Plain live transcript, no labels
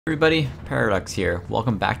Everybody, Paradox here.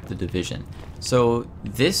 Welcome back to The Division. So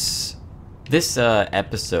this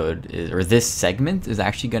episode or this segment is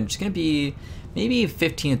actually just gonna be maybe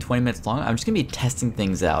 15 to 20 minutes long. I'm just gonna be testing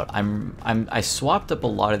things out. I swapped up a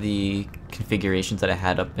lot of the configurations that I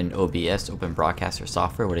had up in OBS, Open Broadcaster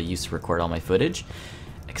software, what I used to record all my footage,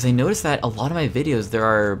 because I noticed that a lot of my videos there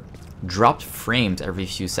are dropped frames every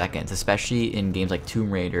few seconds, especially in games like Tomb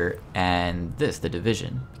Raider and The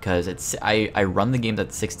Division, because I run the games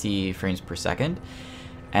at 60 frames per second,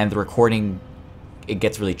 and the recording, it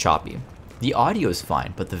gets really choppy. The audio is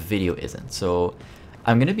fine, but the video isn't. So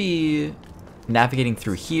I'm gonna be navigating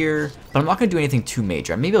through here, but I'm not gonna do anything too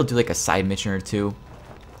major. Maybe I'll do like a side mission or two.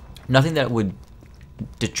 Nothing that would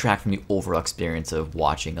detract from the overall experience of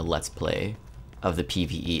watching a Let's Play of the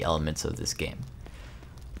PvE elements of this game.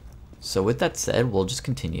 So with that said, we'll just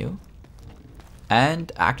continue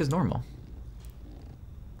and act as normal.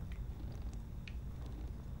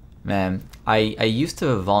 Man, I used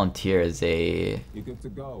to volunteer as a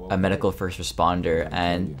medical first responder,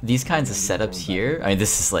 and these kinds of setups here, I mean,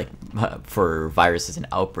 this is like for viruses and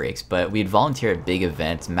outbreaks, but we'd volunteer at big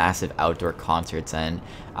events, massive outdoor concerts, and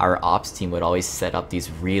our ops team would always set up these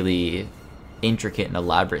really intricate and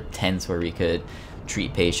elaborate tents where we could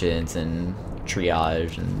treat patients and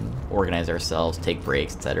triage and organize ourselves, take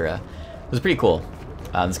breaks, etc. It was pretty cool.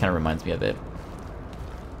 This kind of reminds me of it.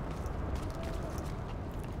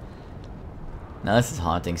 Now this is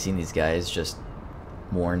haunting, seeing these guys just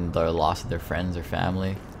mourn the loss of their friends or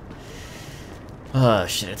family. Oh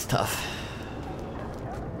shit, it's tough.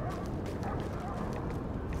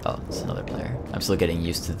 Oh, it's another player. I'm still getting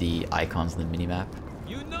used to the icons in the minimap.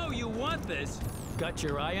 You know you want this. Got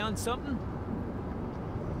your eye on something?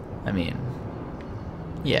 I mean,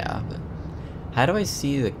 yeah, but how do I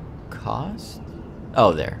see the cost?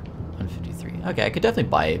 Oh, there, 153. Okay, I could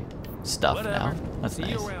definitely buy stuff now. That's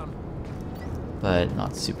nice, but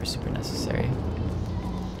not super necessary.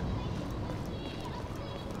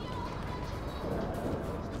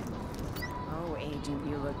 Oh, Agent,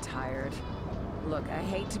 you look tired. Look, I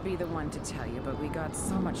hate to be the one to tell you, but we got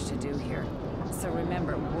so much to do here. So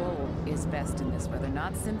remember, wool is best in this weather,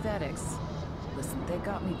 not synthetics. Listen, they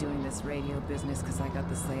got me doing this radio business because I got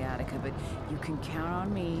the sciatica, but you can count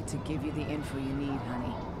on me to give you the info you need,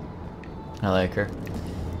 honey. I like her.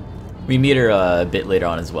 We meet her a bit later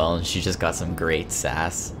on as well, and she's just got some great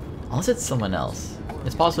sass. Unless it's someone else.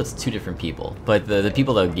 It's possible it's two different people, but the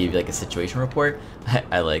people that would give you like a situation report,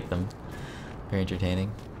 I like them. Very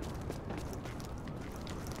entertaining.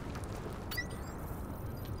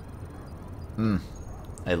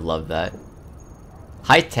 I love that.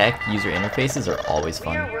 High-tech user interfaces are always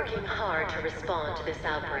fun. We are working hard to respond to this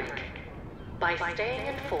outbreak. By staying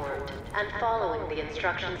informed and following the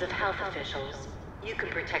instructions of health officials, you can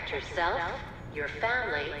protect yourself, your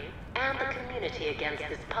family, and the community against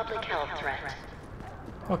this public health threat.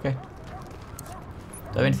 Okay. Do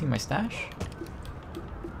I have anything in my stash?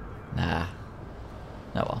 Nah.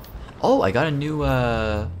 Oh well. Oh, I got a new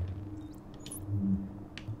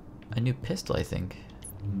pistol, I think.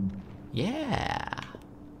 Yeah.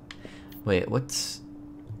 Wait, what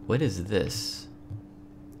is this?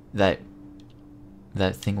 That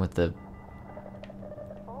thing with the...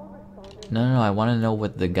 No, I want to know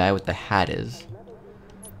what the guy with the hat is.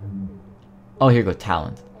 Oh, here you go,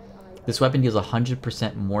 talent. This weapon deals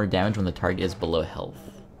 100% more damage when the target is below health.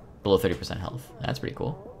 Below 30% health. That's pretty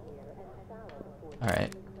cool.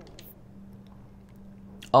 Alright.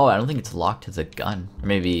 Oh, I don't think it's locked as a gun. Or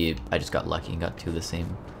maybe I just got lucky and got two of the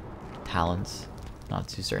same talents. Not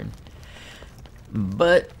too certain.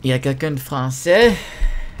 But, y'a quelqu'un de français?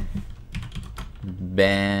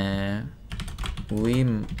 Ben... Oui...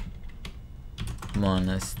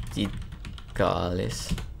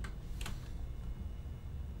 Monasticalis.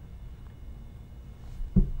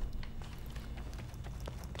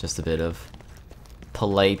 Just a bit of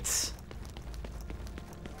polite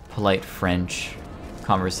French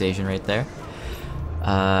conversation right there.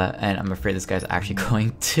 And I'm afraid this guy's actually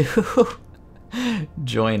going to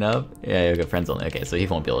join up. Yeah, you'll get friends only. Okay, so he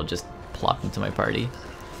won't be able to just plop into my party.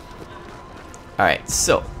 Alright,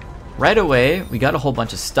 so right away, we got a whole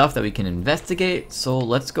bunch of stuff that we can investigate, so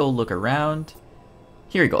let's go look around.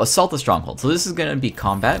 Here we go, assault the stronghold. So this is gonna be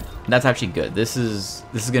combat. That's actually good. This is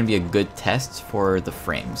gonna be a good test for the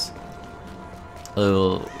frames.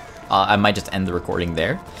 I might just end the recording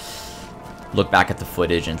there. Look back at the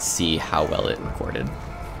footage and see how well it recorded.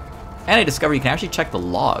 And I discovered you can actually check the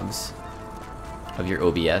logs of your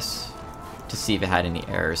OBS to see if it had any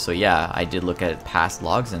errors. So yeah, I did look at past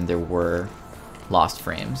logs and there were lost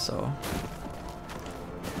frames, so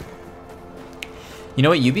You know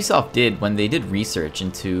what Ubisoft did when they did research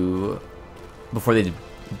into, before they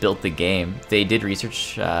built the game, they did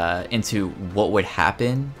research into what would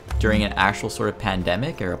happen during an actual sort of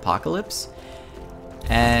pandemic or apocalypse.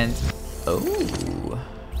 And, oh,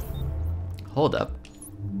 hold up.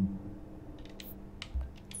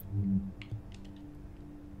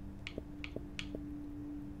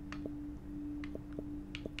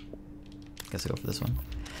 Guess I'll go for this one.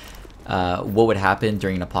 What would happen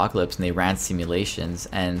during an apocalypse, and they ran simulations,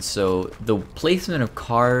 and so the placement of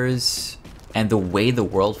cars and the way the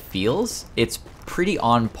world feels, it's pretty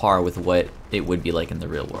on par with what it would be like in the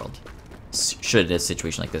real world, should a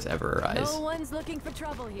situation like this ever arise. No one's looking for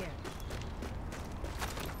trouble here.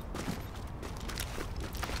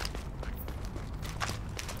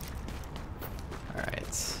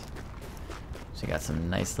 Alright. So we got some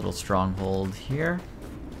nice little stronghold here.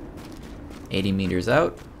 80 meters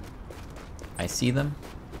out. I see them.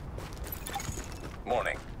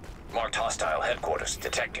 Morning. Marked hostile headquarters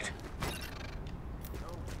detected.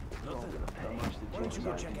 Why don't you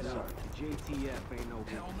go check it out? JTF ain't no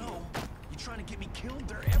hell no. You trying to get me killed?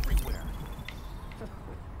 They're everywhere.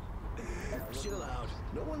 Chill out.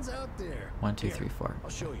 No one's out there. 1, 2, 3, 4. I'll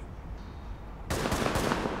show you.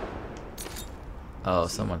 Oh,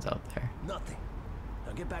 someone's out there. Nothing.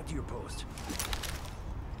 Now get back to your post.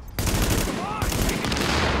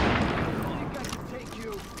 Take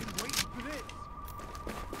you. Been waiting for this.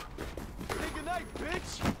 Say goodnight,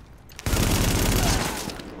 bitch.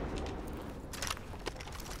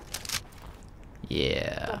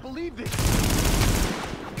 Yeah. Don't believe this.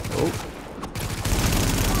 Oh.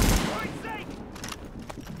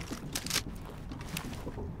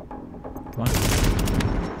 Come on.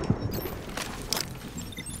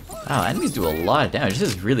 Wow, enemies do a lot of damage.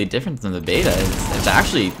 This is really different than the beta. It's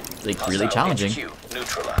actually like really challenging.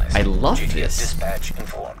 I love this. Dispatch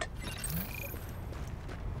informed.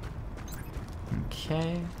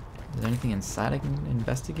 Okay. Is there anything inside I can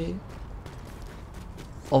investigate?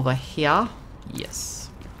 Over here? Yes.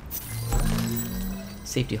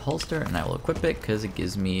 Safety holster, and I will equip it because it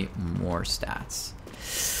gives me more stats.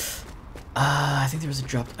 I think there was a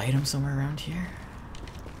dropped item somewhere around here.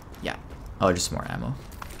 Yeah. Oh, just more ammo.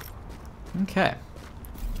 Okay.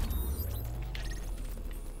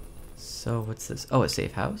 So what's this? Oh, a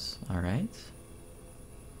safe house. All right.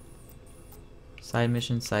 Side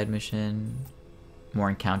mission. More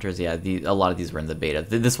encounters. Yeah, a lot of these were in the beta.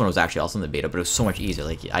 This one was actually also in the beta, but it was so much easier.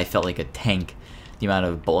 Like I felt like a tank, the amount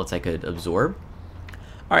of bullets I could absorb.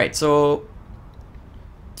 All right, so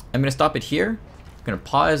I'm gonna stop it here. I'm gonna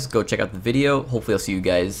pause, go check out the video. Hopefully I'll see you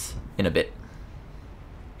guys in a bit.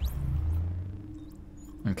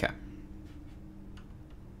 Okay.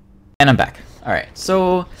 And I'm back. All right,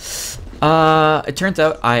 so it turns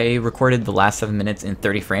out I recorded the last 7 minutes in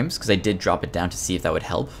 30 frames because I did drop it down to see if that would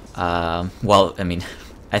help. Well, I mean,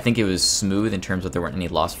 I think it was smooth in terms of there weren't any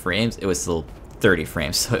lost frames. It was still 30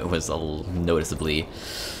 frames, so it was noticeably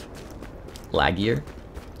laggier.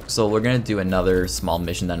 So we're gonna do another small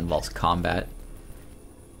mission that involves combat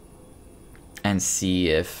and see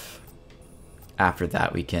if after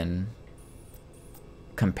that we can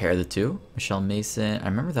compare the two. Michelle Mason, I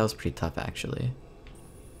remember that was pretty tough actually.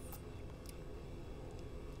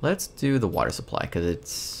 Let's do the water supply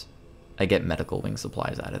because I get medical wing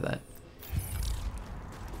supplies out of that.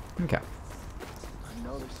 Okay. I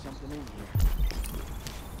know there's something in here.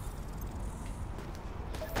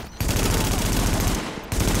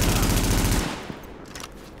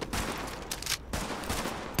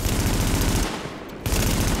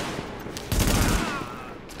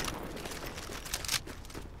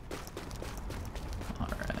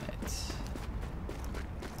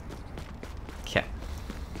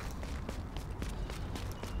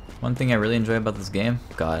 One thing I really enjoy about this game,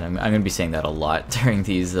 God, I'm going to be saying that a lot during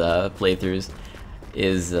these playthroughs,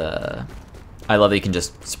 is I love that you can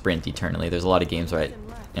just sprint eternally. There's a lot of games where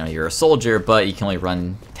you're a soldier, but you can only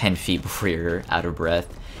run 10 feet before you're out of breath.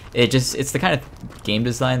 It's the kind of game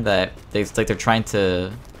design that it's like they're trying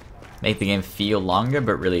to make the game feel longer,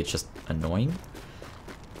 but really it's just annoying.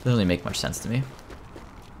 Doesn't really make much sense to me.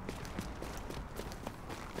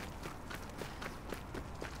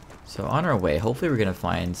 So on our way, hopefully we're gonna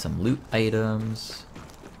find some loot items.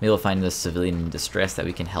 Maybe we'll find this civilian in distress that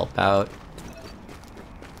we can help out.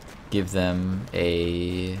 Give them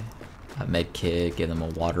a med kit, give them a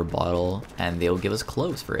water bottle, and they'll give us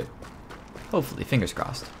clothes for it. Hopefully, fingers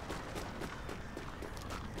crossed.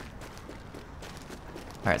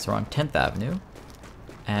 Alright, so we're on 10th Avenue,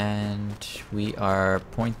 and we are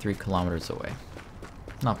 0.3 kilometers away.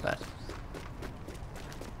 Not bad.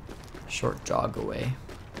 Short jog away.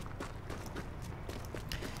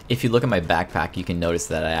 if you look at my backpack, you can notice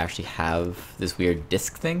that I actually have this weird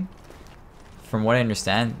disc thing. From what I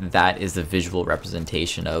understand, that is the visual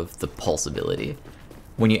representation of the pulse ability.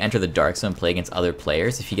 When you enter the Dark Zone and play against other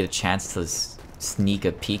players, if you get a chance to sneak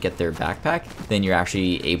a peek at their backpack, then you're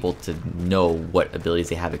actually able to know what abilities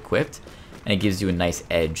they have equipped, and it gives you a nice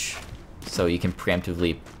edge, so you can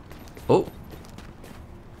preemptively... Oh!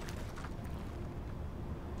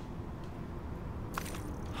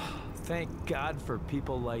 Thank God for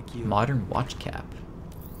people like you. Modern watch cap.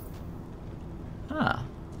 Huh.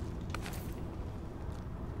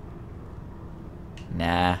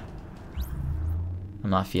 Nah. I'm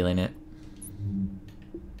not feeling it.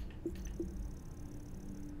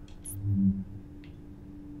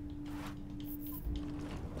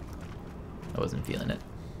 I wasn't feeling it.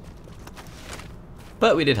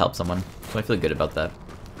 But we did help someone, so I feel good about that.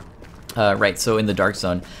 Right, so in the Dark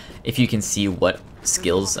Zone, if you can see what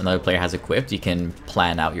skills another player has equipped, you can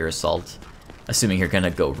plan out your assault, assuming you're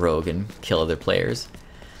gonna go rogue and kill other players.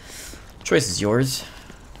 Choice is yours.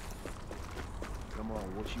 Come on,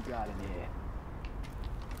 what you got in here?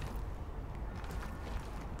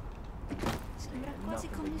 Sembra quasi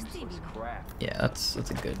commestibile. Crap. Yeah, that's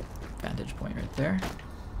a good vantage point right there.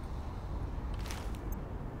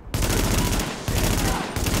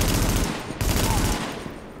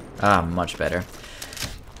 Ah, much better.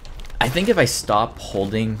 I think if I stop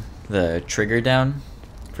holding the trigger down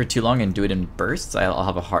for too long and do it in bursts, I'll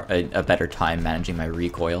have a better time managing my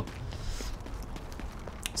recoil.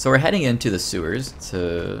 So we're heading into the sewers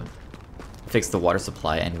to fix the water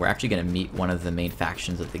supply, and we're actually going to meet one of the main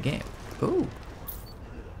factions of the game. Ooh.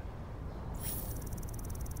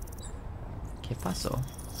 ¿Qué pasó?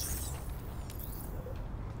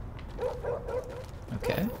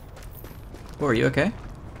 Okay. Oh, are you okay?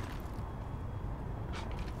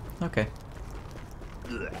 Okay.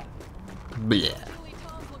 Blech.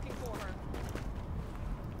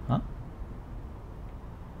 Huh?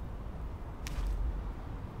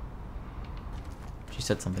 She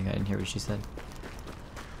said something, I didn't hear what she said.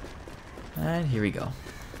 And here we go.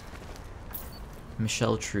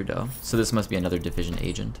 Michelle Trudeau. So this must be another Division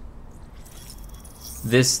agent.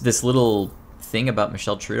 This little thing about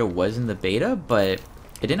Michelle Trudeau was in the beta, but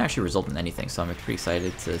it didn't actually result in anything, so I'm pretty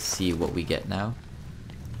excited to see what we get now.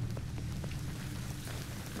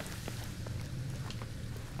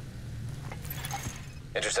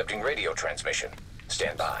 Intercepting radio transmission.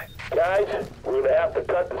 Stand by. Guys, we're gonna have to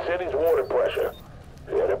cut the city's water pressure.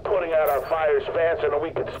 Yeah, they're putting out our fires faster than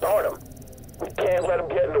we can start them. We can't let them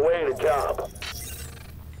get in the way of the job.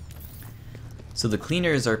 So the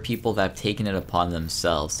cleaners are people that have taken it upon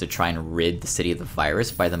themselves to try and rid the city of the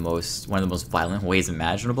virus by one of the most violent ways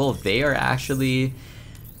imaginable. They are actually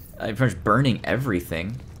pretty much burning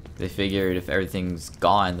everything. They figured if everything's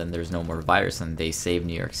gone, then there's no more virus, and they save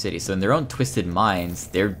New York City. So in their own twisted minds,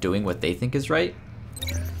 they're doing what they think is right.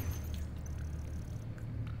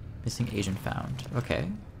 Missing agent found. Okay.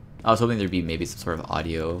 I was hoping there'd be maybe some sort of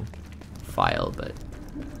audio file, but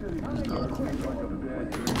there's not.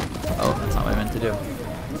 Oh, that's not what I meant to do.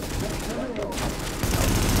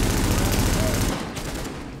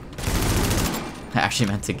 I actually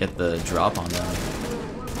meant to get the drop on them.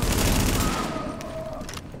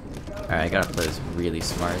 Alright, I gotta play this really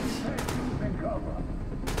smart.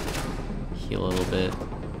 Heal a little bit.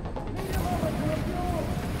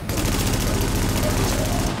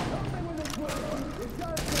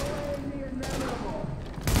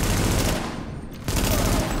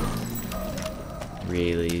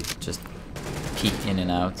 Really just peek in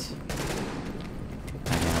and out.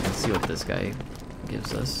 Okay, let's see what this guy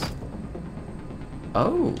gives us.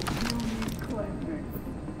 Oh!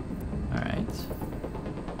 Alright.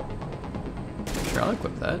 Sure, I'll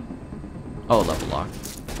equip that. Oh, level locked.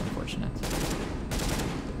 Unfortunate.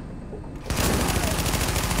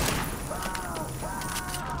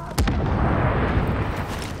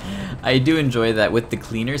 I do enjoy that with the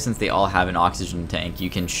cleaner, since they all have an oxygen tank, you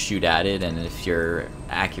can shoot at it, and if your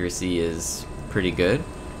accuracy is pretty good,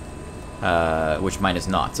 which mine is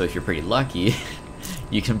not, so if you're pretty lucky,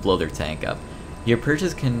 you can blow their tank up. Your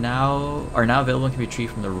purchases are now available and can be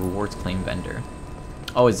retrieved from the rewards claim vendor.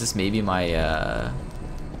 Oh, is this maybe my,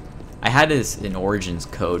 I had an Origins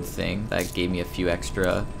code thing that gave me a few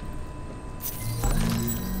extra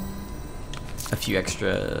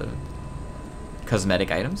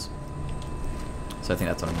cosmetic items. So I think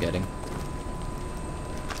that's what I'm getting.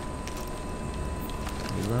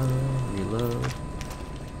 Reload, reload,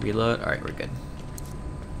 reload. Alright, we're good.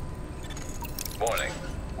 Warning.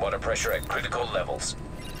 Water pressure at critical levels.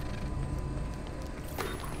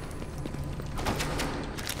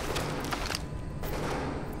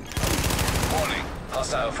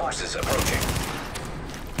 Hostile forces approaching.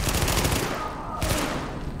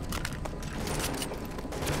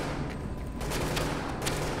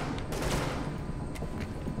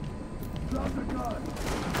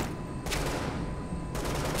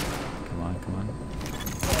 Come on, come on.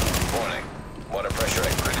 Warning. Water pressure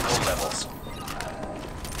at critical levels.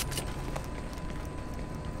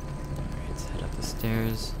 Alright, let's head up the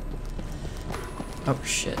stairs. Oh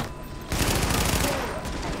shit. I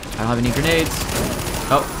don't have any grenades.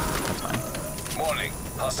 Oh, that's fine. Warning.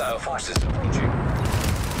 Hostile forces approaching.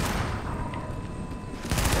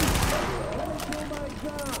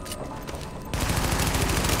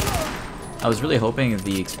 I was really hoping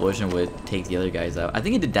the explosion would take the other guys out. I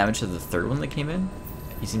think it did damage to the third one that came in.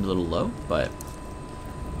 He seemed a little low, but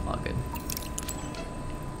all good.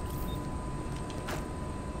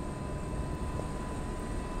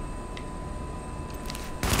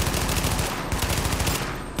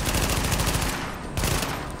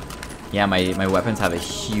 Yeah, my weapons have a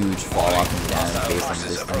huge fall off and down based on the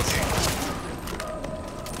distance.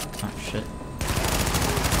 Oh shit.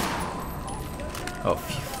 Oh,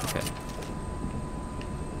 phew, okay.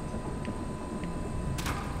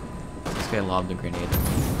 This guy lobbed a grenade at me.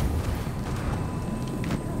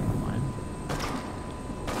 Never mind.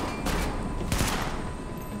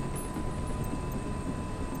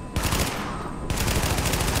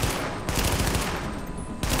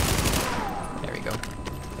 There we go.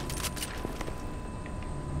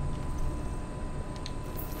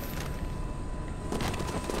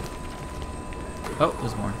 Oh,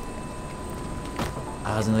 there's more.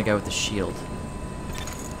 Ah, there's another guy with the shield.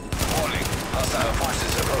 Warning. Hostile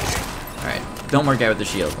forces approaching. Alright, no more guy with the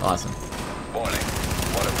shield. Awesome. Warning.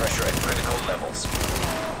 Water pressure at critical levels.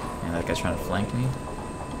 Yeah, that guy's trying to flank me.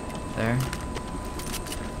 There.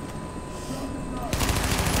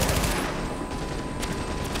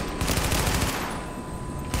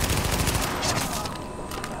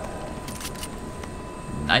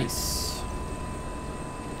 Nice.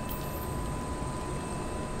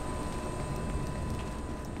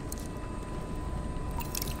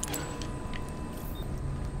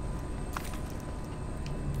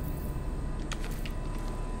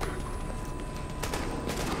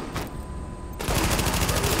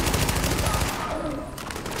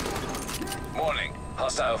 Warning.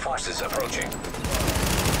 Hostile forces approaching.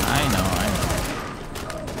 I know. I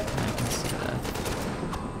can see that.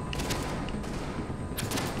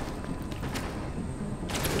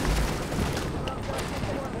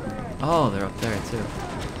 Oh, they're up there too.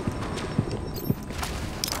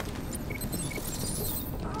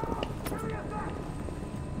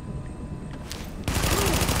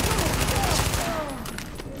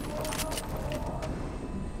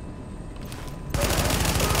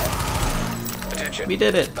 Attention. We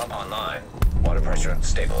did it. Up online. Water pressure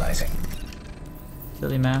stabilizing.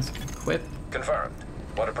 Philly mask, equip. Confirmed.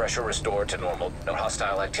 Water pressure restored to normal. No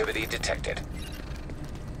hostile activity detected.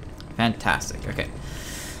 Fantastic. Okay.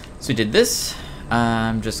 So we did this.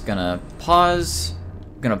 I'm just gonna pause.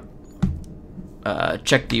 Gonna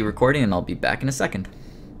check the recording and I'll be back in a second.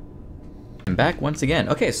 I'm back once again.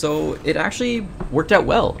 Okay, so it actually worked out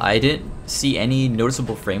well. I didn't see any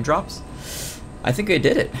noticeable frame drops. I think I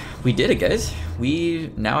did it. We did it, guys.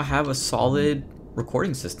 We now have a solid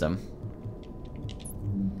recording system.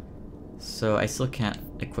 So I still can't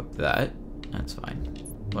equip that. That's fine.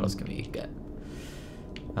 What else can we get?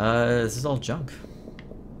 This is all junk.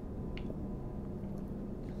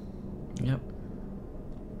 Yep.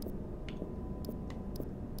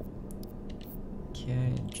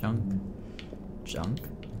 Okay, junk. Junk.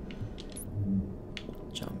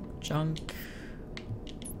 Junk. Junk.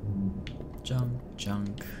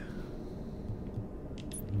 Junk.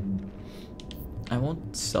 I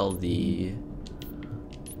won't sell the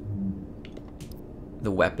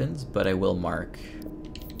weapons, but I will mark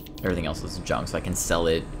everything else as junk so I can sell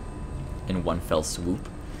it in one fell swoop.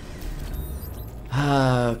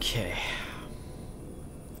 Okay.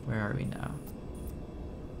 Where are we now?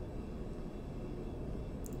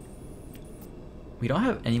 We don't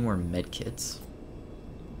have any more med kits.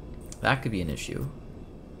 That could be an issue.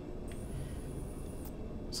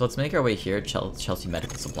 So let's make our way here at Chelsea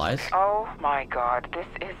Medical Supplies. Oh my god, this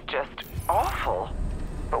is just awful.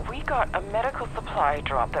 But we got a medical supply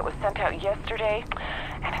drop that was sent out yesterday,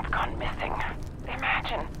 and it's gone missing.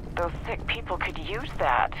 Imagine, those sick people could use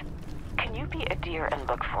that. Can you be a dear and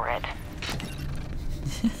look for it?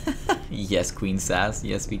 Yes, Queen Sass.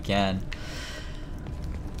 Yes, we can.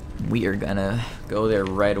 We are gonna go there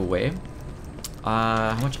right away.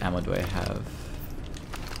 How much ammo do I have?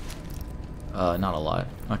 Not a lot.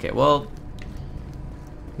 Okay, well,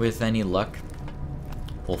 with any luck,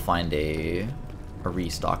 we'll find a a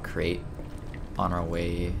restock crate on our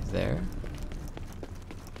way there.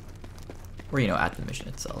 Or, you know, at the mission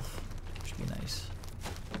itself. Should be nice.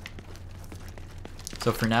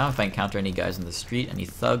 So for now, if I encounter any guys in the street, any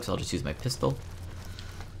thugs, I'll just use my pistol.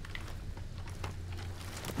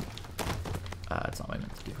 That's not what I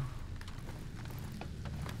meant to do.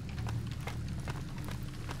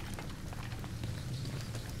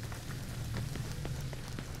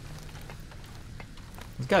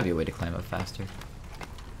 There's gotta be a way to climb up faster.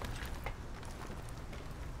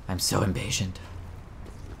 I'm so impatient.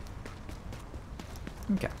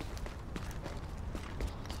 Okay.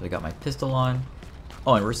 So I got my pistol on.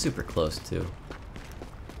 Oh, and we're super close too.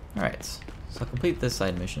 Alright, so I'll complete this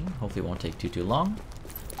side mission. Hopefully it won't take too long.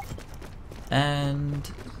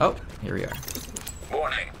 And... oh, here we are.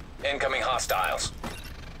 Warning. Incoming hostiles.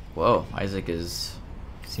 Whoa, Isaac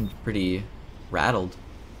seems pretty rattled.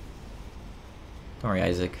 Don't worry,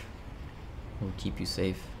 Isaac. We'll keep you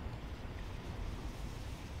safe.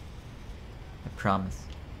 I promise.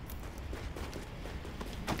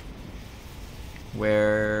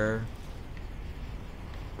 Where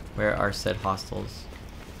are said hostiles?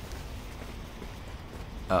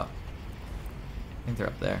 Oh. I think they're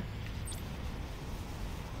up there.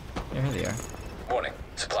 Yeah, here they are. Warning.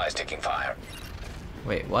 Supplies taking fire.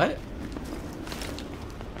 Wait, what?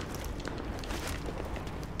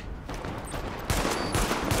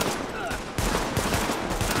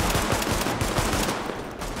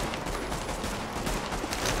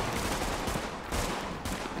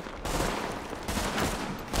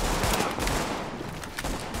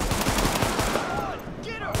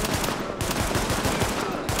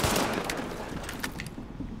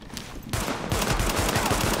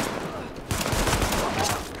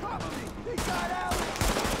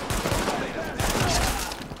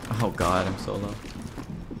 Oh god, I'm so low.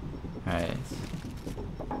 Alright.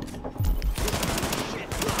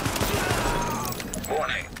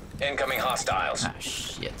 Warning. Incoming hostiles. Ah,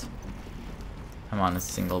 shit. I'm on a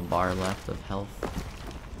single bar left of health.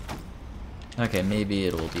 Okay, maybe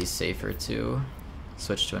it will be safer to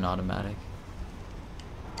switch to an automatic.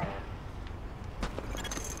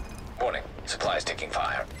 Warning. Supplies taking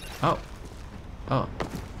fire. Oh. Oh.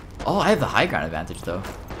 Oh, I have the high ground advantage though.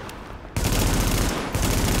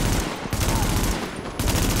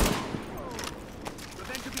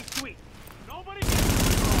 Revenge will be sweet. Nobody.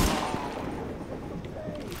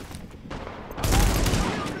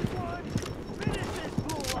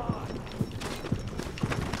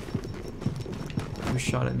 Who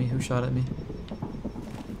shot at me? Who shot at me?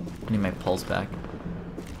 I need my pulse back.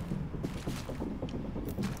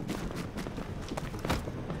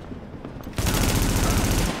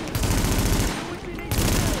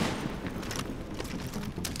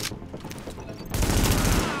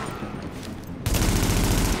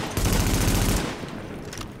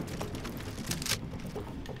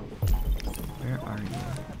 Where are you?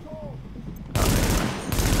 Oh, there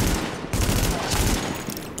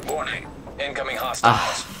you are. Warning. Incoming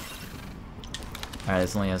hostiles. Alright,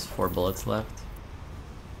 this only has 4 bullets left.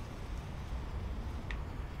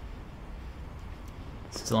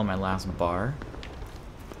 Still on my last bar.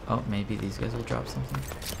 Oh, maybe these guys will drop something.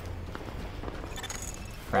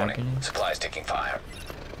 Frag Warning. grenade. Supplies taking fire.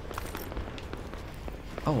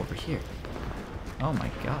 Oh, over here. Oh my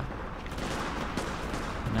god.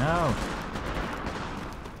 No.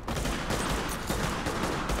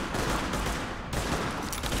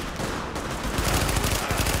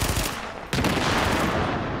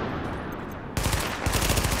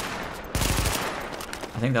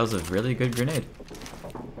 I think that was a really good grenade.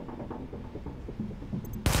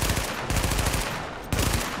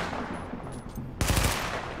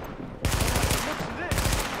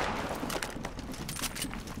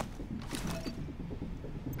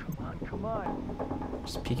 Come on.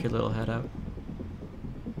 Just peek your little head out.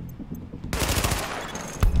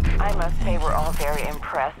 I must say we're all very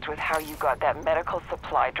impressed with how you got that medical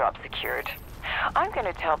supply drop secured. I'm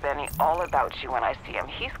gonna tell Benny all about you when I see him.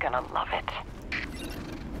 He's gonna love it.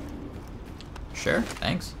 Sure,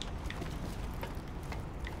 thanks.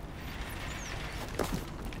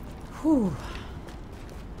 Whew.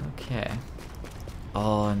 Okay.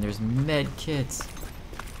 Oh, and there's med kits.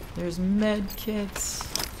 There's med kits.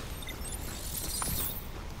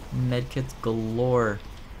 Med kits galore.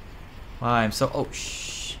 Wow, I'm so. Oh,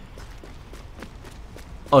 shh.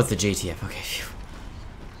 Oh, it's the JTF. Okay, phew.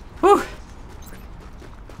 Whew.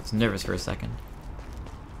 I was nervous for a second.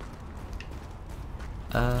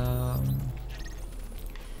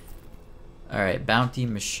 Alright, Bounty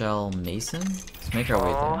Michelle Mason. Let's make our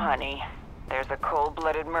way Oh, there. honey. There's a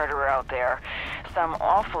cold-blooded murderer out there. Some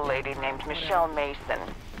awful lady named Michelle Mason.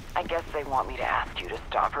 I guess they want me to ask you to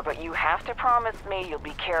stop her, but you have to promise me you'll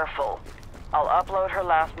be careful. I'll upload her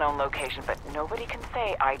last known location, but nobody can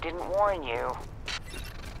say I didn't warn you.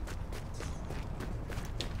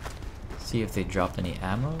 See if they dropped any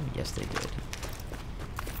ammo. Yes, they did.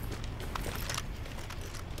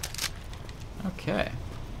 Okay.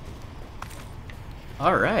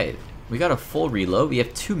 Alright. We got a full reload. We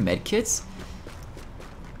have 2 medkits.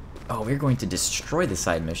 Oh, we're going to destroy the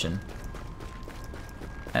side mission.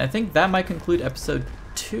 And I think that might conclude episode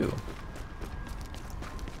 2.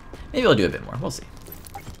 Maybe I'll do a bit more. We'll see.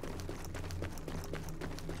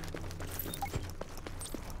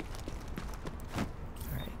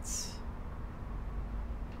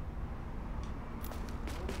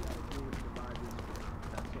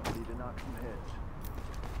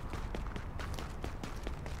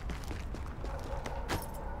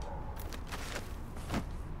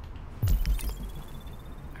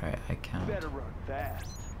 Alright, I count.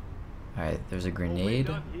 Alright, there's a grenade,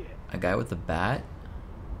 a guy with a bat.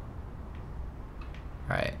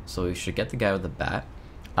 Alright, so we should get the guy with the bat.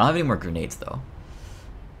 I don't have any more grenades though.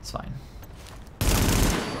 It's fine.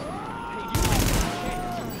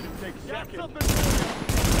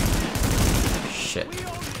 Shit.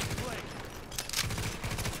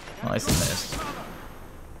 Well, I still missed.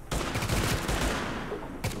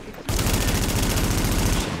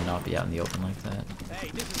 Should not be out in the open like that. Hey,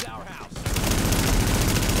 this is our house.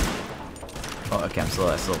 Oh, okay, I still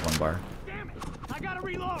have 1 bar. Damn it! I gotta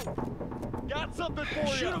reload. Got something for you.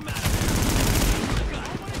 Shoot him out. I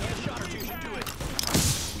want to get a shot or two. Should do it.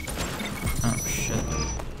 Oh shit.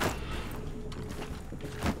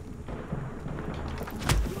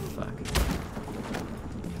 Fuck.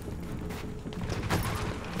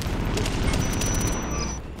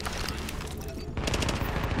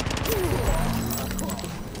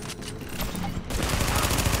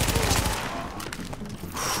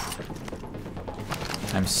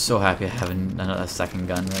 I'm so happy I have a second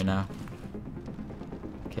gun right now.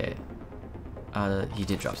 Okay. He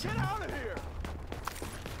did drop something.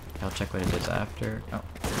 I'll check what it is after. Oh,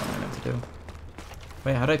 I don't know what to do.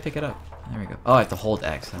 Wait, how do I pick it up? There we go. Oh, I have to hold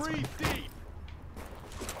X. That's fine.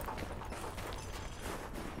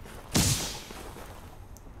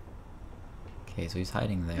 Okay, so he's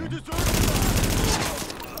hiding there.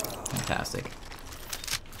 Fantastic.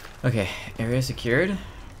 Okay, area secured.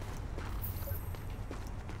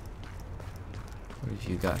 What have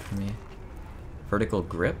you got for me? Vertical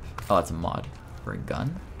grip. Oh, that's a mod for a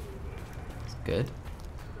gun. That's good.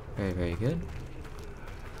 Very, very good.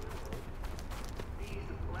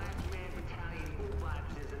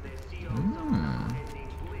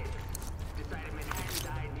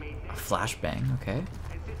 A flashbang, okay.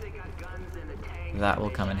 That will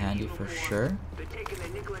come in handy for sure.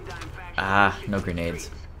 Ah, no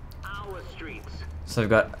grenades. So I've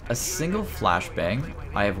got a single flashbang.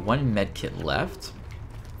 I have 1 medkit left.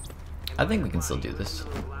 I think we can still do this.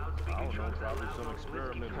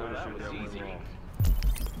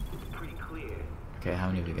 Okay, how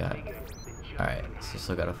many have we got? Alright, so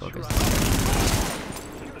still gotta focus.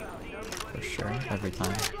 For sure, every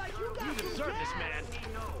time. You deserve this, man.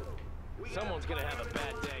 Someone's gonna have a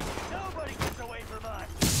bad day. Nobody gets away from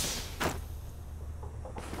us.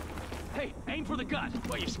 Hey, aim for the gut.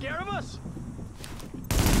 What, you scared of us?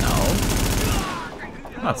 No.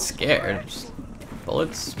 I'm not scared. Just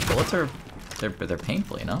bullets are they're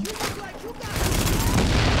painful, you know?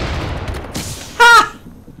 Ha!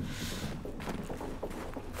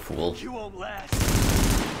 Fool. You won't last.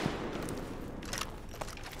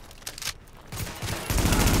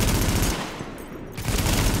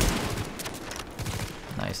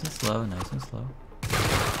 Nice and slow, nice and slow.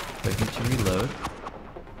 Waiting to reload.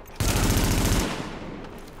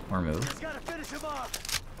 Or move. Just gotta finish him off.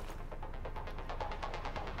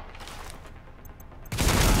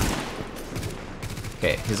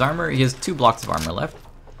 Okay, his armor, he has 2 blocks of armor left.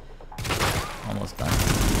 Almost done.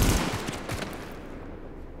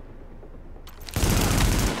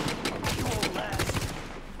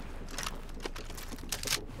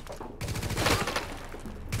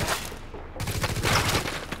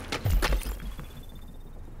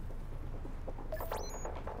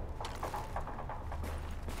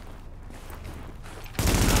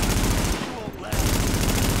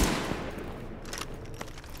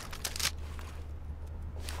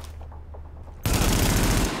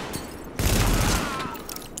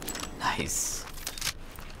 Nice.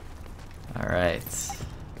 Alright.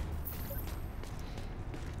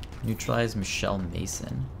 Neutralize Michelle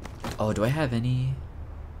Mason. Oh, do I have any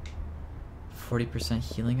 40%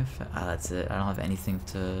 healing effect? Ah, that's it. I don't have anything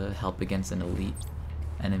to help against an elite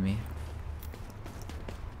enemy.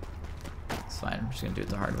 fine. I'm just gonna do it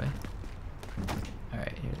the hard way.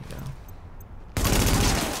 Alright, here we go.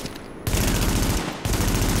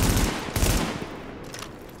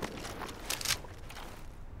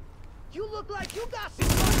 You look like you got some.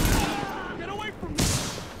 Get away from me!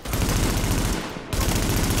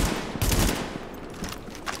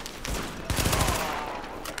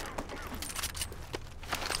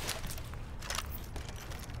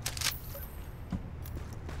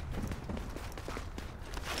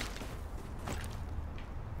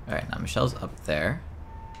 Alright, now Michelle's up there.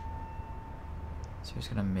 So we're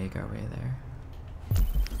just gonna make our way there.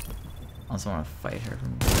 Unless I want to fight her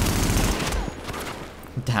from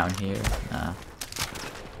down here. Nah.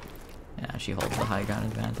 Yeah, she holds the high ground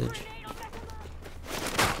advantage.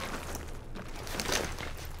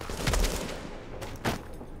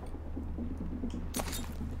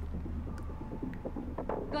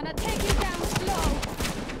 Gonna take you down slow.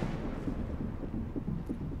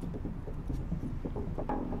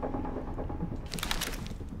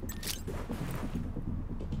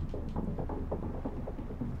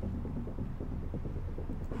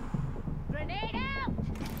 Grenade out!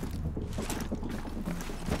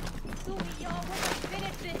 Do it, y'all. We're gonna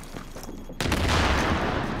finish this.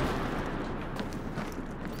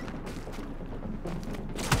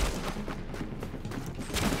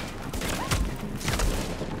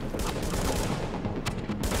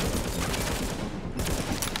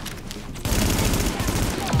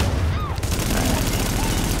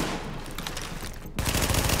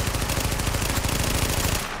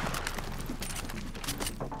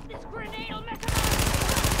 This grenade will mess him up.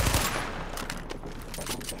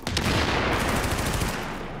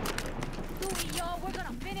 Do it, y'all. We're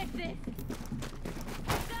gonna finish this.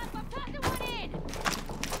 Stop! I'm tossing one in.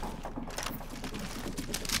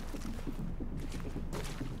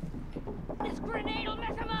 This grenade will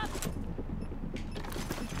mess him up.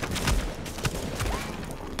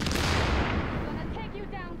 Gonna take you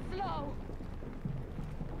down slow.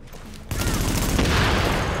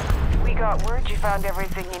 We got word you found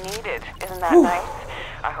everything you needed. Isn't that nice?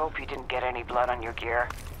 I hope you didn't get any blood on your gear.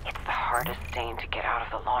 It's the hardest stain to get out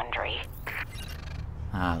of the laundry.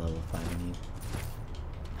 Ah, level 5 I need.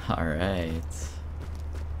 Alright.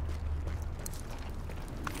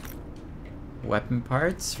 Weapon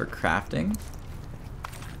parts for crafting.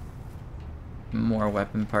 More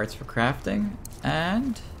weapon parts for crafting.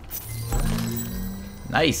 And...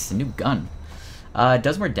 nice! A new gun. It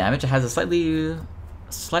does more damage. It has a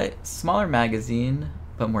slight smaller magazine,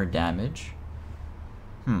 but more damage.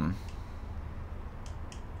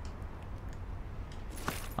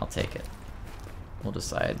 I'll take it. We'll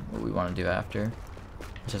decide what we want to do after.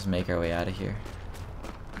 Let's just make our way out of here.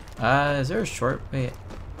 Is there a short way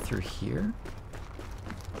through here?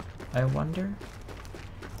 I wonder?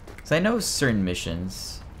 Because I know certain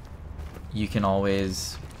missions, you can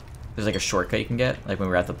always... there's like a shortcut you can get, like when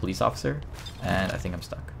we're at the police officer, and I think I'm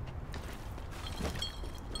stuck.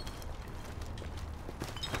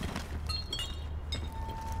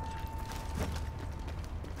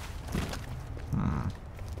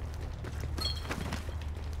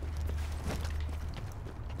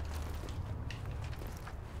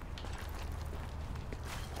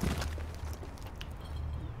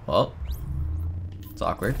 Well, it's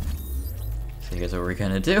awkward. So here's what we're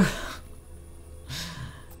gonna do.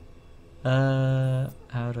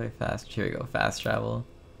 How do I fast? Here we go, fast travel.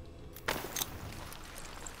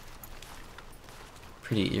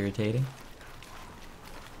 Pretty irritating.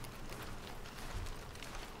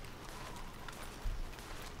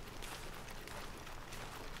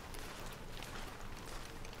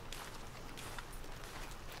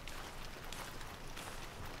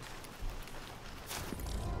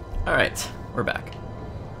 Alright, we're back.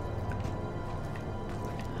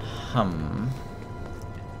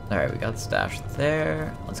 Alright, we got stash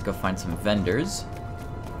there. Let's go find some vendors.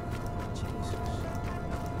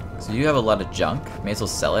 So you have a lot of junk. May as well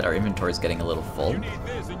sell it. Our inventory is getting a little full. You need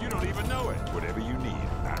this and you don't even know it. Whatever you need.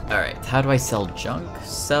 Alright, how do I sell junk?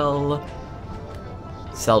 Sell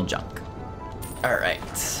junk.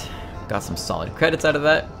 Alright. Got some solid credits out of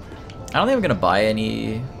that. I don't think I'm gonna buy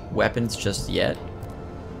any weapons just yet.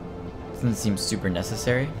 Doesn't seem super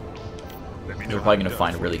necessary. We're probably gonna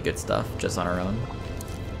find really good stuff just on our own.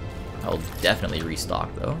 I'll definitely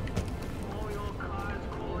restock though.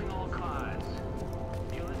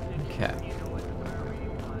 Okay.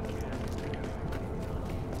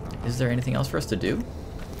 Is there anything else for us to do?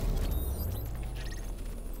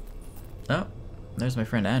 Oh, there's my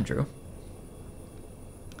friend Andrew.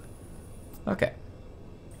 Okay.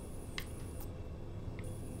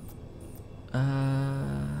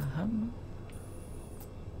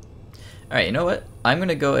 Alright, you know what? I'm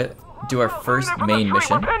gonna go do our first main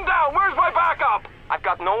mission. We're pinned down. Where's my backup? I've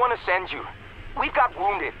got no one to send you. We've got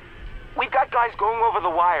wounded. We've got guys going over the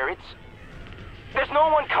wire. There's no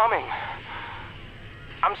one coming.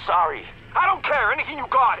 I'm sorry. I don't care. Anything you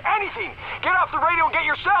got. Anything. Get off the radio and get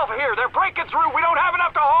yourself here. They're breaking through. We don't have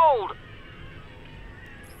enough to hold.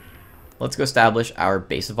 Let's go establish our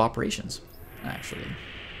base of operations, actually.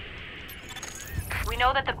 We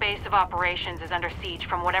know that the base of operations is under siege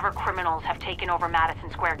from whatever criminals have taken over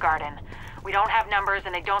Madison Square Garden. We don't have numbers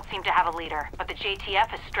and they don't seem to have a leader, but the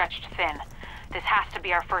JTF is stretched thin. This has to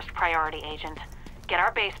be our first priority, Agent. Get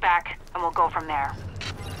our base back, and we'll go from there.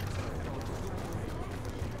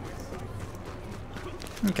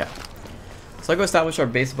 Okay. So I'll go establish our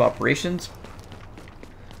base of operations.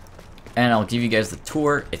 And I'll give you guys the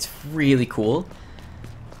tour. It's really cool.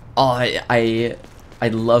 Oh, I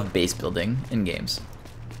love base building in games.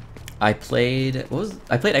 I played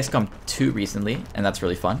XCOM 2 recently, and that's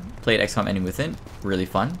really fun. Played XCOM Enemy Within, really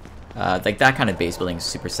fun. Like that kind of base building is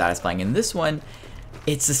super satisfying. In this one,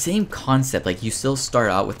 it's the same concept. Like you still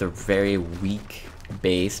start out with a very weak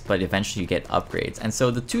base, but eventually you get upgrades. And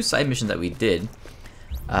so the 2 side missions that we did,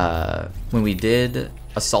 when we did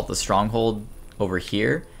Assault the Stronghold over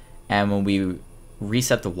here, and when we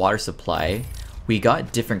reset the water supply, we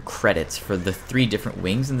got different credits for the 3 different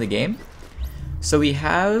wings in the game. So we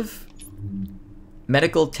have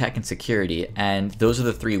medical, tech, and security, and those are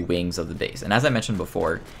the 3 wings of the base. And as I mentioned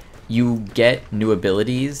before, you get new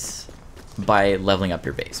abilities by leveling up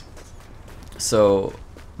your base. So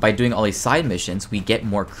by doing all these side missions, we get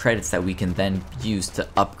more credits that we can then use to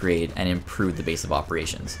upgrade and improve the base of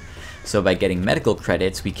operations. So by getting medical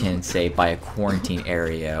credits, we can say buy a quarantine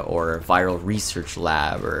area or a viral research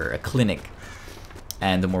lab or a clinic.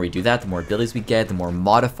 And the more we do that, the more abilities we get, the more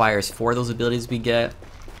modifiers for those abilities we get.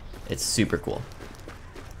 It's super cool.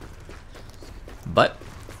 But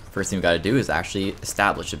first thing we gotta do is actually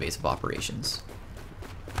establish a base of operations.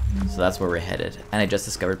 So that's where we're headed. And I just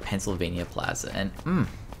discovered Pennsylvania Plaza. And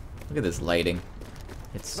look at this lighting.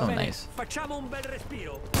 It's so nice.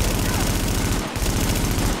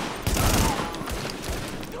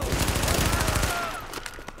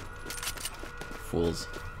 Fools.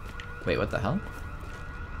 Wait, what the hell?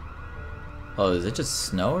 Oh, is it just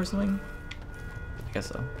snow or something? I guess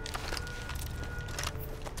so.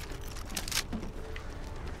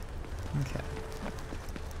 Okay.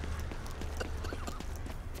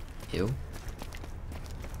 Ew.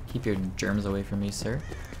 Keep your germs away from me, sir.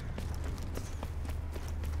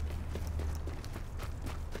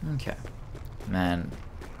 Okay. Man,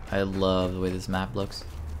 I love the way this map looks.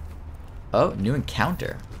 Oh, new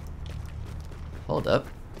encounter. Hold up.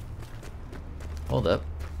 Hold up.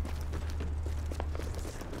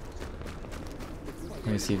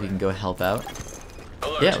 Let me see if we can go help out.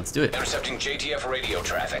 Alert. Yeah, let's do it. Intercepting JTF radio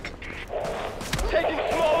traffic. Taking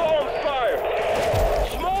small arms fire!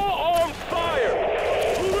 Small arms fire!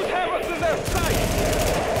 Who have us in their sight?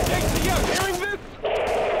 JTF, hearing this?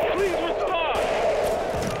 Please respond!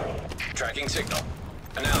 Tracking signal.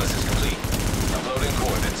 Analysis complete. Uploading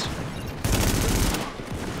coordinates.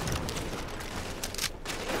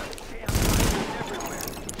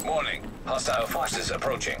 Warning. Hostile forces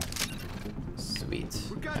approaching. Sweet.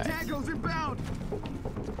 We've got Alright. tangos inbound.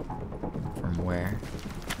 From where?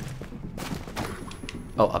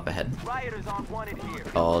 Oh, up ahead. Rioters on wanted here.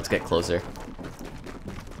 Oh, let's get closer.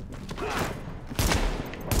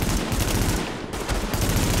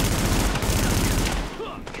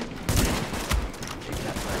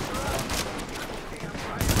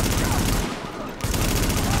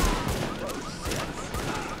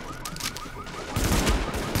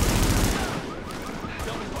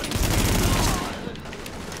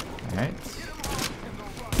 Alright.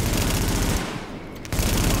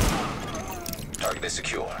 Target is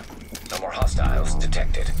secure. No more hostiles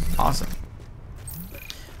detected. Awesome.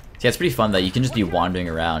 Yeah, it's pretty fun that you can just be wandering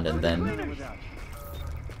around and then...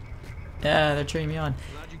 Yeah, they're cheering me on.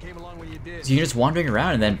 So you're just wandering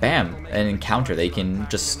around and then bam, an encounter that you can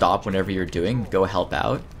just stop whenever you're doing, go help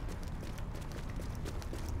out.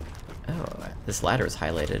 Oh, this ladder is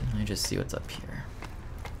highlighted. Let me just see what's up here.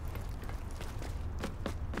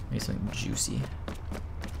 Maybe something juicy.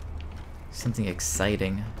 Something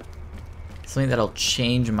exciting. Something that'll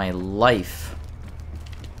change my life.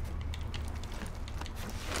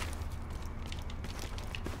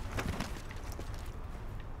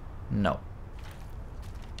 No.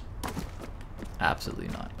 Absolutely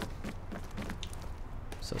not.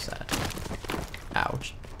 So sad.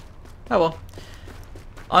 Ouch. Oh well.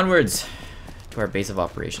 Onwards to our base of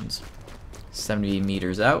operations. 70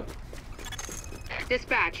 meters out.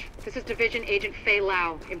 Dispatch, this is Division Agent Fei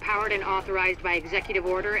Lau, empowered and authorized by Executive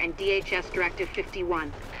Order and DHS Directive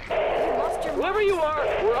 51. Whoever you are,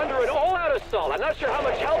 we're under an all-out assault. I'm not sure how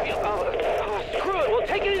much help you... screw it, we'll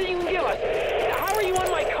take anything you can give us. How are you on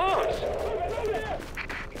my comms?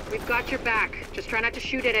 We've got your back. Just try not to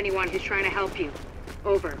shoot at anyone who's trying to help you.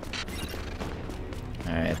 Over.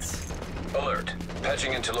 Alright. Alert.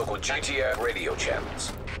 Patching into local JTF radio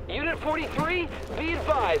channels. Unit 43, be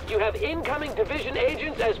advised, you have incoming division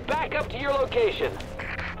agents as backup to your location.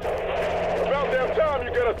 About damn time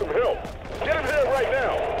you get us some help. Get him here right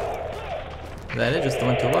now. Is that it? Just the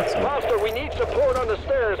one to Lux? Master, we need support on the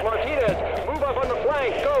stairs. Martinez, move up on the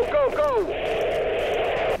flank. Go, go, go!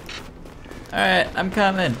 Alright, I'm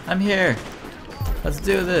coming. I'm here. Let's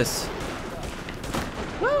do this.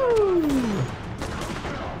 Woo!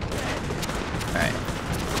 Alright.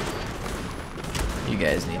 You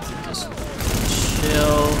guys need to just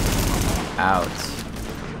chill out.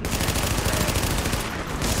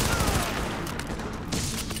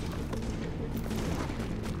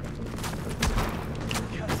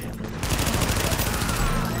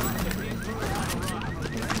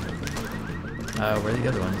 Where are the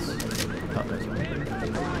other ones? Oh, there's one.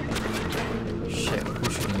 Shit,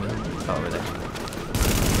 who's shooting me? Oh, over there.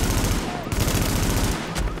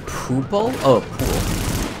 Poople? Oh, pool.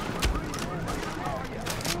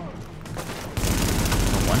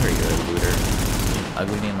 No wonder you're a looter.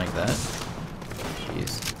 Ugly name like that.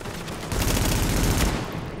 Jeez.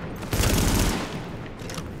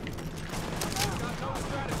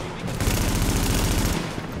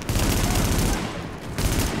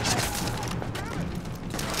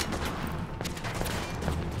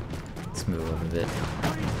 Let's move over a bit.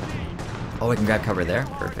 Oh, we can grab cover there?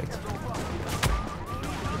 Perfect.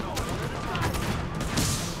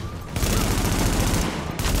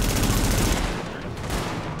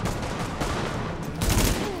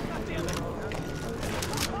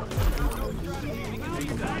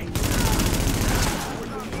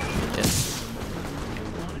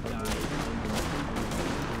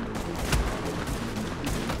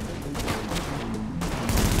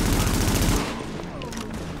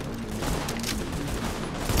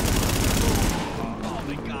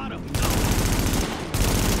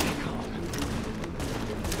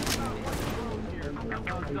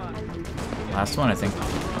 Last one, I think.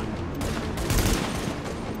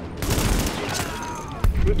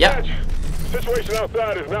 Dispatch, situation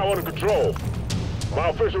outside is now under control. My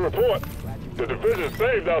official report, the division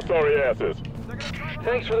saved our sorry asses.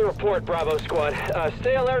 Thanks for the report, Bravo Squad.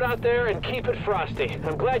 Stay alert out there and keep it frosty.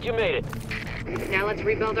 I'm glad you made it. Now let's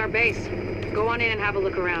rebuild our base. Go on in and have a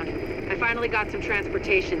look around. I finally got some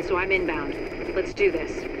transportation, so I'm inbound. Let's do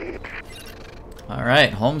this.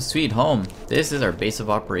 Alright, home sweet home. This is our base of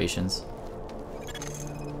operations.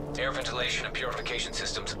 Air ventilation and purification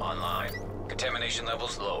systems online. Contamination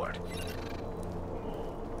levels lowered.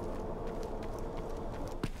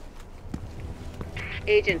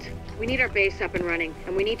 Agent, we need our base up and running,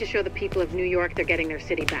 and we need to show the people of New York they're getting their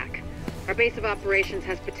city back. Our base of operations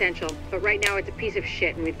has potential, but right now it's a piece of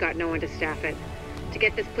shit and we've got no one to staff it. To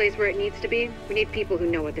get this place where it needs to be, we need people who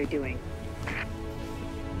know what they're doing.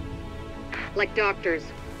 Like doctors.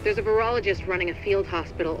 There's a virologist running a field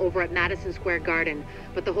hospital over at Madison Square Garden,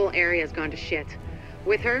 but the whole area's gone to shit.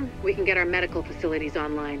 With her, we can get our medical facilities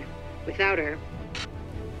online. Without her...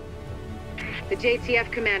 The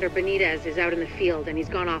JTF commander, Benitez, is out in the field and he's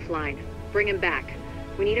gone offline. Bring him back.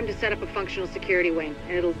 We need him to set up a functional security wing,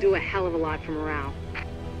 and it'll do a hell of a lot for morale.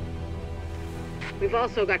 We've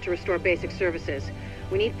also got to restore basic services.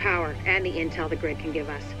 We need power and the intel the grid can give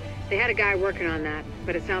us. They had a guy working on that,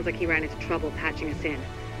 but it sounds like he ran into trouble patching us in.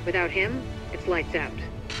 Without him, it's lights out.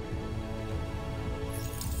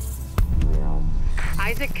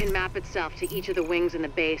 Isaac can map itself to each of the wings in the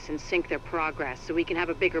base and sync their progress so we can have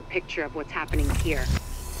a bigger picture of what's happening here.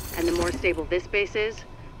 And the more stable this base is,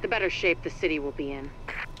 the better shape the city will be in.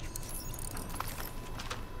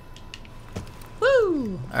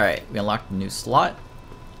 Woo! Alright, we unlocked a new slot.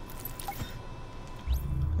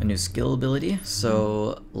 A new skill ability.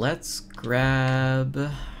 So let's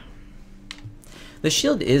grab... The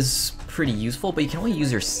shield is pretty useful, but you can only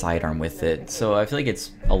use your sidearm with it. So I feel like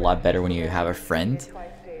it's a lot better when you have a friend.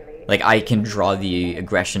 Like, I can draw the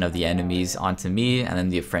aggression of the enemies onto me, and then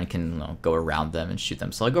the friend can, you know, go around them and shoot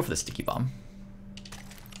them. So I'll go for the sticky bomb.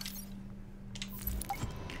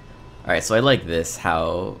 Alright, so I like this,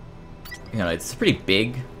 how, you know, it's a pretty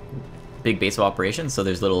big base of operations, so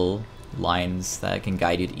there's little lines that can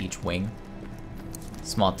guide you to each wing.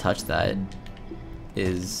 Small touch that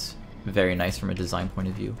is very nice from a design point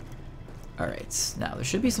of view. Alright, now there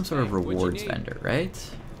should be some sort of rewards vendor, right?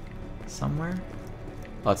 Somewhere?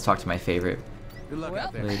 Let's talk to my favorite Good luck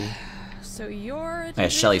out there. lady. So you're a Yeah,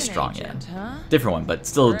 Shelly division Strong, agent, yeah. huh? Different one, but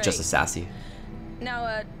still Great. just as sassy.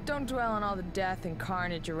 Now, don't dwell on all the death and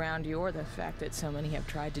carnage around you or the fact that so many have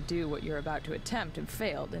tried to do what you're about to attempt and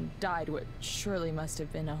failed and died what surely must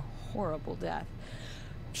have been a horrible death.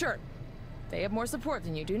 Sure, they have more support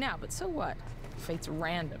than you do now, but so what? Fate's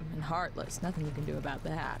random and heartless. Nothing you can do about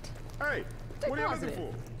that. Hey, Stay what are you looking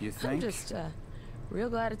positive. for? You I'm think? just, real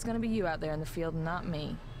glad it's gonna be you out there in the field and not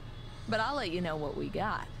me. But I'll let you know what we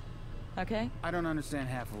got. Okay? I don't understand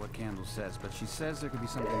half of what Candle says, but she says there could be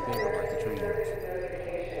something bigger like the trainers.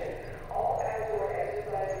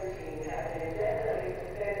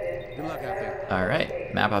 Good luck out there.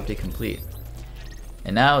 Alright, map update complete.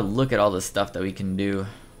 And now look at all the stuff that we can do.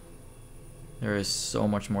 There is so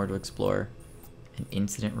much more to explore. An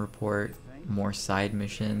incident report, more side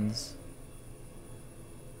missions.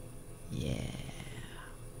 Yeah.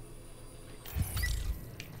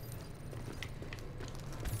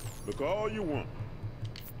 Look all you want.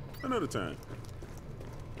 Another time.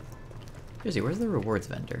 Seriously, where's the rewards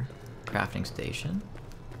vendor? Crafting station.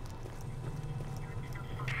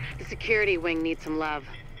 The security wing needs some love.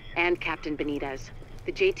 And Captain Benitez.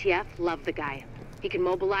 The JTF love the guy. He can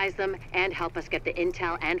mobilize them and help us get the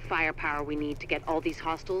intel and firepower we need to get all these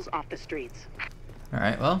hostiles off the streets.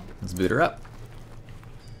 Alright, well, let's boot her up.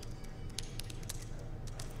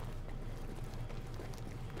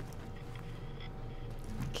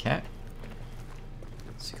 Okay.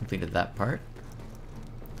 So completed that part.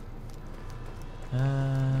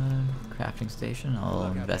 Crafting station.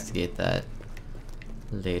 I'll investigate that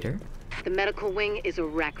later. The medical wing is a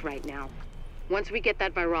wreck right now. Once we get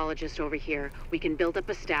that virologist over here, we can build up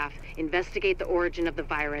a staff, investigate the origin of the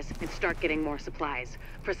virus, and start getting more supplies.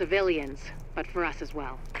 For civilians, but for us as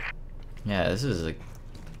well. Yeah, this is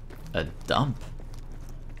a dump.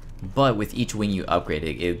 But with each wing you upgrade,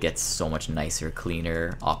 it gets so much nicer,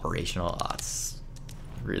 cleaner, operational. Oh, it's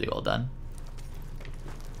really well done.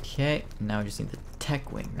 Okay, now we just need the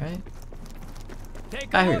tech wing, right? Take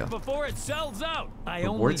Ah, a here we look go. before it sells out. I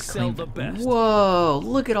only Rewards sell claimed. the best. Whoa,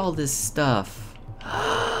 look at all this stuff.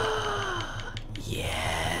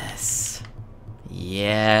 Yes.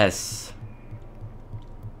 Yes.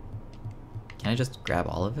 Can I just grab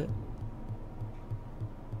all of it?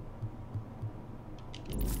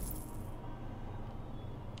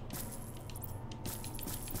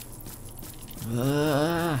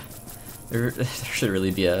 There should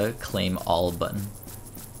really be a claim all button.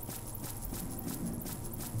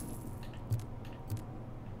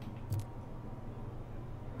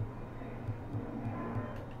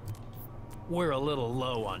 We're a little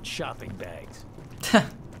low on shopping bags.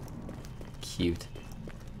 Cute.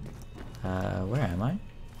 Where am I?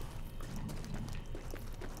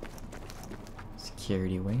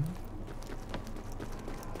 Security wing.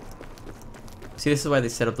 See, this is why they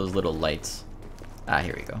set up those little lights. Ah,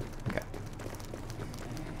 here we go. Okay.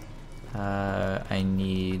 I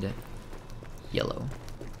need yellow.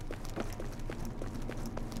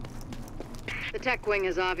 The tech wing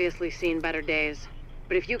has obviously seen better days.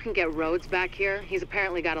 But if you can get Rhodes back here, he's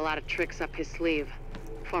apparently got a lot of tricks up his sleeve.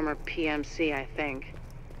 Former PMC, I think.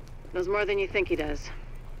 Knows more than you think he does.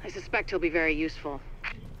 I suspect he'll be very useful.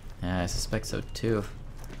 Yeah, I suspect so too.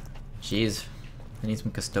 Jeez, I need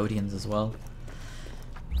some custodians as well.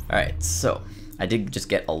 Alright, so I did just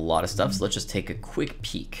get a lot of stuff, so let's just take a quick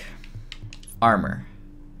peek. Armor.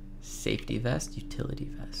 Safety vest, utility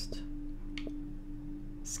vest.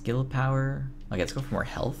 Skill power. Okay, let's go for more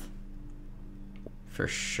health. For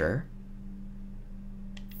sure.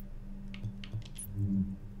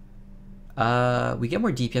 We get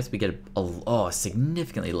more DPS, we get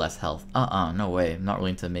significantly less health. No way. I'm not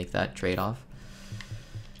willing to make that trade-off.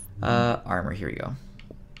 Armor, here we go.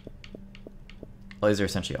 Oh, these are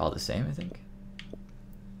essentially all the same, I think.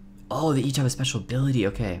 Oh, they each have a special ability,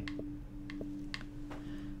 okay.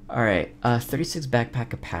 Alright, 36 backpack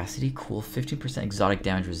capacity, cool. 15% exotic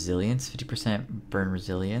damage resilience, 50% burn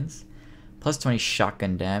resilience. Plus 20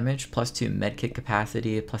 shotgun damage, plus 2 medkit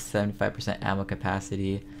capacity, plus 75% ammo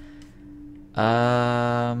capacity.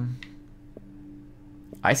 I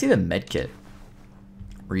see the medkit.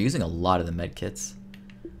 We're using a lot of the medkits.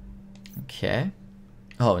 Okay.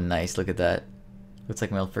 Oh, nice. Look at that. Looks like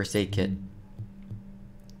my old first aid kit.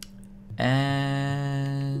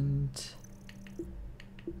 And...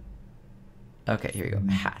 okay, here we go.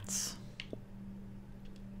 Hats.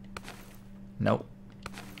 Nope.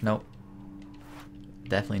 Nope.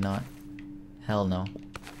 Definitely not. Hell no.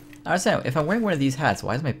 I was saying, if I'm wearing one of these hats,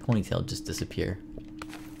 why does my ponytail just disappear?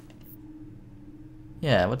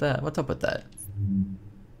 Yeah, what's up with that?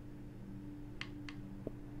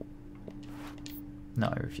 No,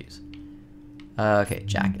 I refuse. Okay,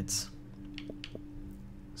 jackets.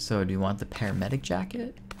 So do you want the paramedic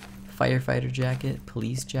jacket? Firefighter jacket?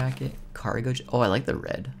 Police jacket? Cargo oh, I like the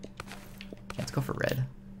red. Okay, let's go for red.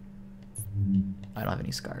 I don't have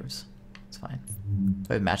any scarves. It's fine. Do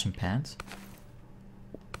I have matching pants?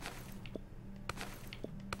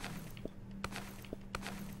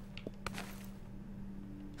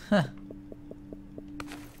 Huh.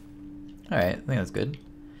 Alright, I think that's good.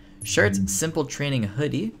 Shirts, simple training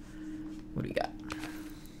hoodie. What do we got?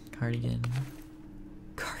 Cardigan.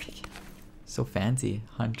 Cardigan. So fancy.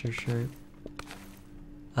 Hunter shirt.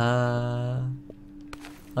 I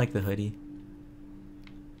like the hoodie.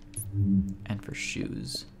 And for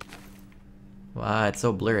shoes. Wow, it's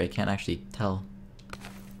so blurry I can't actually tell.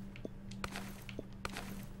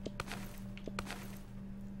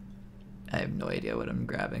 I have no idea what I'm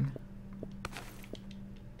grabbing.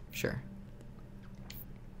 Sure.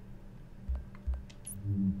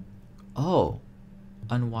 Oh,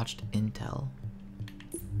 unwatched intel.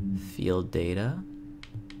 Field data.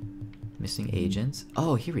 Missing agents.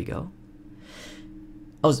 Oh, here we go.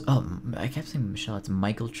 Oh, I kept saying Michelle. It's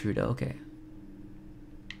Michael Trudeau. Okay.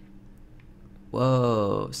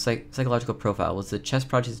 Whoa. Psychological profile. Was the chess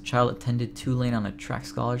project a child attended Tulane on a track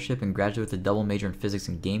scholarship and graduated with a double major in physics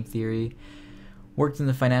and game theory. Worked in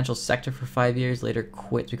the financial sector for 5 years. Later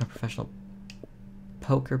quit to become a professional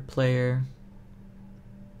poker player.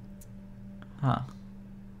 Huh.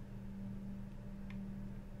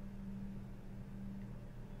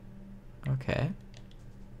 Okay.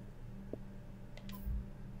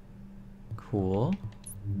 Cool.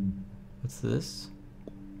 What's this?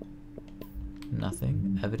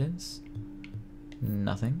 Nothing. Evidence?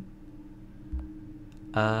 Nothing.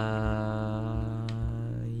 Yep.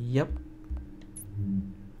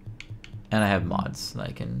 And I have mods that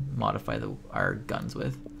I can modify our guns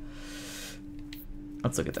with.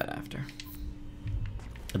 Let's look at that after.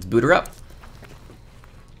 Let's boot her up.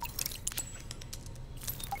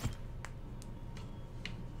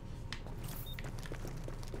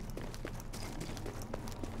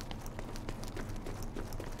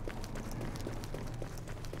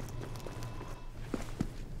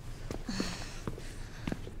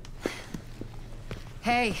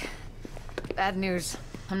 Hey, bad news.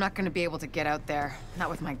 I'm not gonna be able to get out there. Not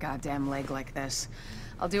with my goddamn leg like this.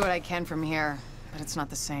 I'll do what I can from here, but it's not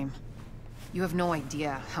the same. You have no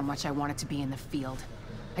idea how much I wanted to be in the field.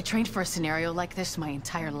 I trained for a scenario like this my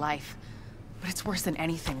entire life, but it's worse than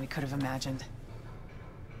anything we could have imagined.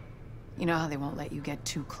 You know how they won't let you get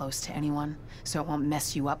too close to anyone, so it won't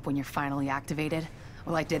mess you up when you're finally activated?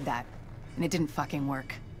 Well, I did that, and it didn't fucking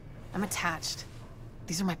work. I'm attached.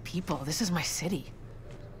 These are my people. This is my city.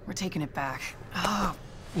 We're taking it back. Oh.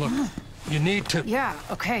 Look, you need to... Yeah,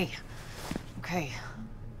 okay. Okay.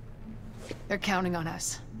 They're counting on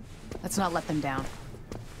us. Let's not let them down.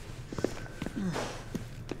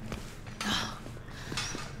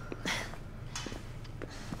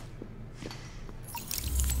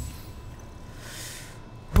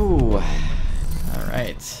 Ooh. All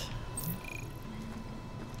right.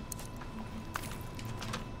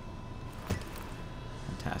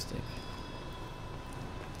 Fantastic.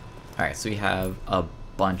 All right, so we have a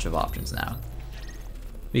bunch of options now.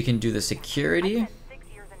 We can do the security.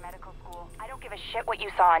 I don't give a shit what you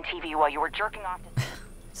saw on TV while you were jerking off to...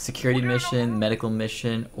 Security mission, medical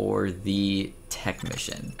mission, or the tech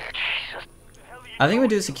mission. I think I'm gonna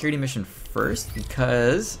do the security mission first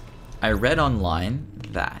because I read online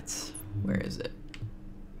that... Where is it?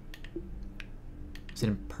 Is it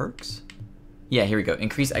in perks? Yeah, here we go.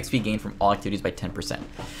 Increase XP gain from all activities by 10%.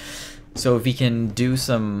 So if we can do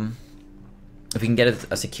some... If we can get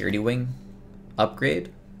a security wing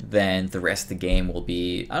upgrade, then the rest of the game will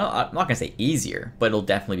be... I'm not going to say easier, but it'll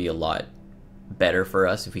definitely be a lot better for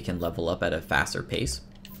us if we can level up at a faster pace.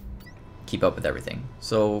 Keep up with everything.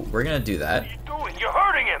 So we're going to do that. What are you doing? You're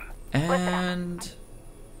hurting him! And...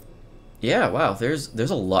 yeah, wow, there's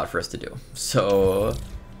a lot for us to do. So,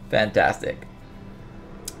 fantastic.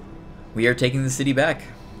 We are taking the city back,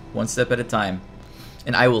 one step at a time.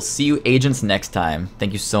 And I will see you agents next time.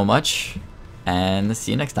 Thank you so much, and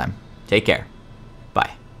see you next time. Take care.